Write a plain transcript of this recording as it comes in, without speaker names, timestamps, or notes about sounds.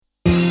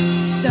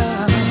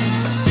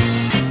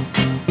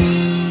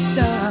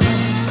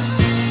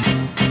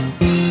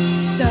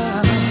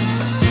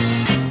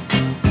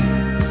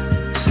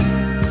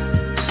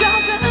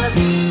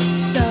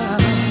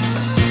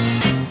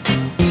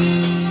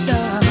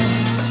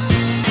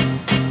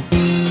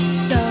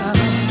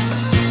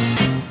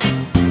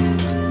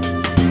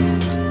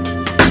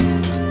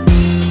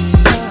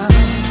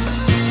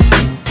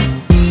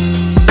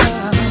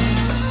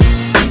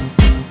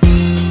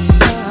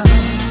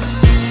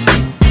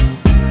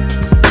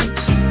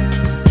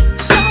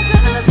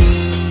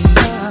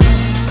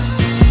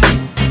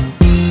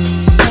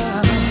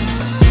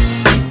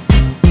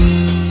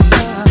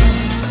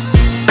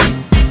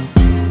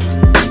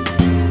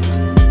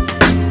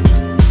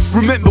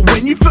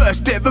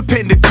first ever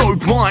penned a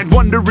dope line,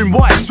 wondering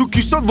why it took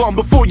you so long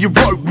before you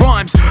wrote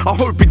rhymes. I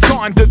hope in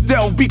time that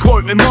they'll be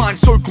quoting mine.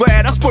 So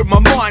glad I spoke my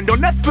mind on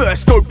that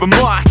first open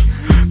mic.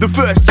 The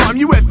first time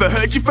you ever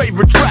heard your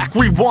favorite track,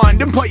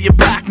 rewind and play it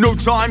back. No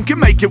time can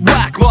make it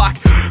whack like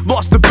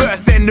Lost the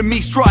Birth,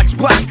 Enemy Strikes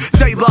Black,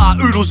 Taylor,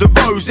 Oodles of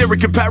O's,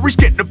 Eric and Parrish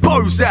get the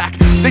Bozak.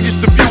 They're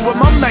just a few of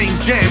my main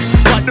jams.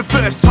 Like the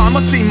first time I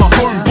see my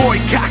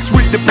homeboy Cax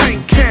with the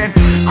pink can.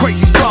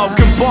 Crazy style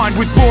combined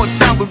with raw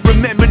talent.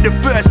 Remember the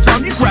first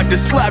time you grabbed a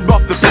slab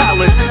off the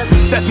pallet?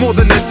 That's more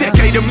than a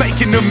decade of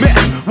making a mess.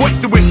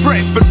 Wasted with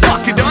friends, but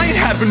fuck it, I ain't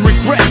having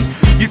regrets.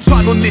 Your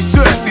time on this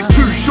earth is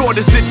too short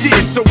as it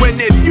is, so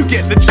whenever you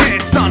get the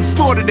chance, son,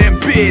 slaughter them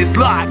beers.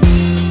 Like,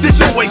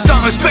 there's always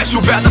something special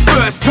about the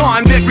first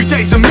time. Every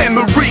day's a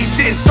memory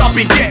since I've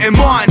been getting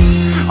mine.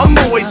 I'm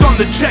always on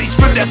the chase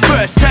for that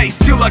first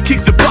taste, till I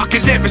kick the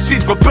bucket ever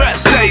since my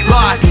birthday.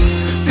 Like,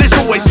 there's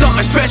always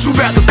something special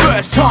about the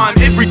first time.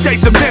 Every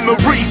day's a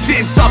memory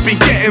since I've been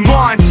getting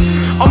mine.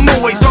 I'm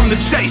always on the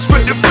chase for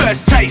the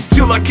first taste,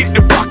 till I kick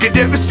the bucket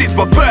ever since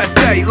my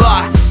birthday.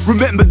 Like,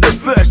 remember the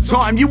first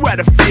time you had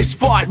a fist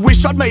fight?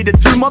 Wish I'd made it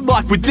through my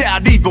life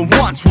without even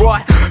once,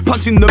 right?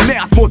 Punch in the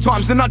mouth more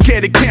times than I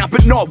care to count,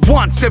 but not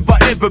once have I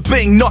ever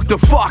been knocked the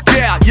fuck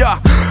out, yeah.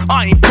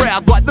 I ain't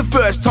proud like the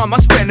first time I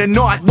spent a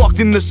night locked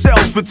in the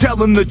cells for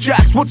telling the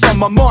jacks what's on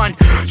my mind.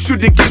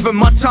 Should've given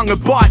my tongue a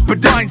bite,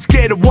 but I ain't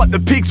scared of what the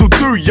pigs will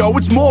do, yo.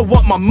 It's more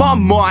what my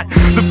mum might.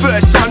 The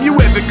first time you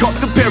ever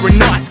copped a pair of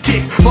nice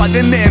kicks, like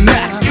them Air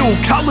Max, ill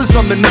colours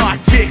on the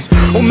night ticks.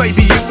 Or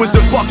maybe it was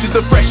a box of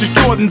the freshest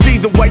Jordans.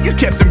 Either way you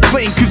kept them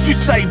clean, cause you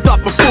saved up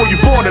before you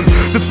bought them.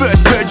 The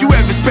first bird you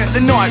ever spent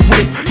the night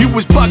with, you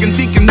was bugging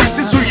thinking this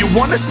is who you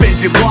wanna spend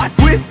your life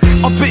with.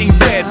 I've been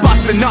there,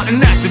 bust a nut and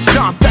had to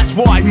jump. That's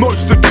why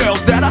most of the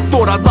girls that I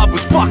thought I loved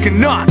was fucking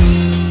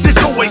nuts. There's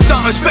always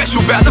something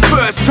special about the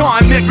first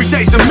time. Every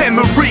day's a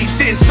memory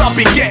since I've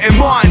been getting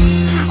mine.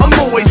 I'm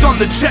always on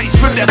the chase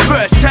for that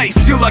first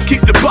taste, till I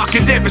kick the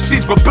bucket ever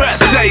since my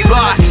birthday.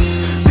 Like,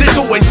 there's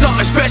always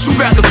something special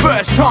about the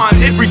first time.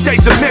 Every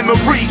day's a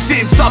memory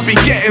since I've been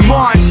getting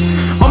mine.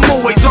 I'm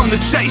always on the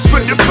chase for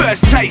the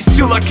first taste,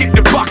 till I kick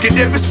the bucket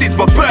ever since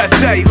my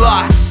birthday.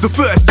 Like, the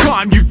first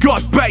time you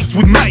got baked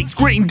with mates,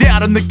 screamed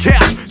out on the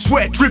couch,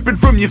 sweat dripping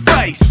from your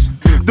face.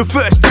 The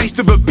first taste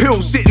of a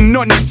pill sitting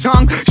on your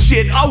tongue.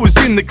 Shit, I was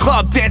in the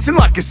club dancing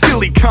like a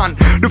silly cunt.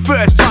 The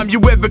first time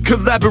you ever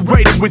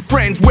collaborated with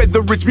friends,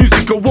 whether it's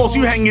music or walls,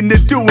 you hanging to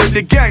do it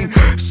again.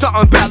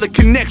 Something about the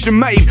connection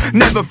made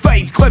never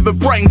fades. Clever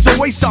brains,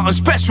 always something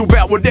special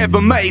about whatever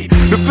made.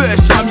 The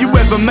first time you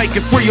ever make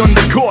a three on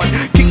the court,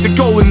 kick the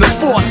goal in the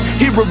fourth,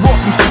 hear a roar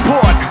from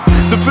support.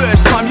 The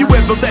first time you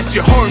ever left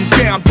your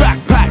hometown,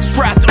 backpack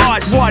strapped,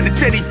 eyes wide,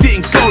 it's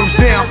anything goes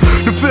now.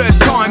 The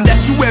first time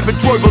that you ever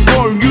drove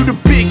alone, you the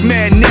big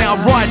man now,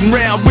 riding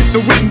round with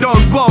the window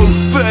low.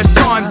 First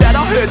time that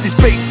I heard this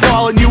beat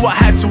file, I knew I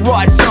had to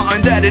write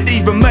something that'd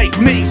even make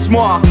me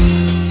smile.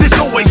 There's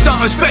always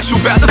something special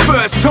about the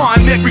first time.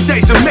 Every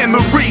day's a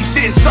memory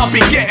since I've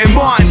been getting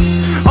mine.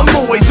 I'm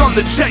always on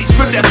the chase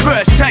for that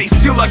first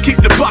taste, till I kick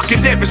the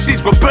bucket ever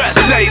since my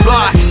birthday.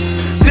 Like,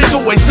 there's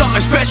always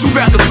something special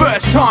about the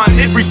first time.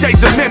 Every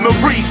day's a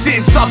memory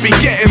since I've been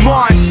getting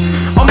mine.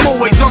 I'm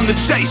always on the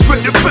chase for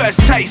the first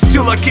taste,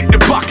 till I kick the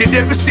bucket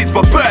ever since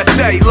my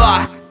birthday.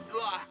 Like,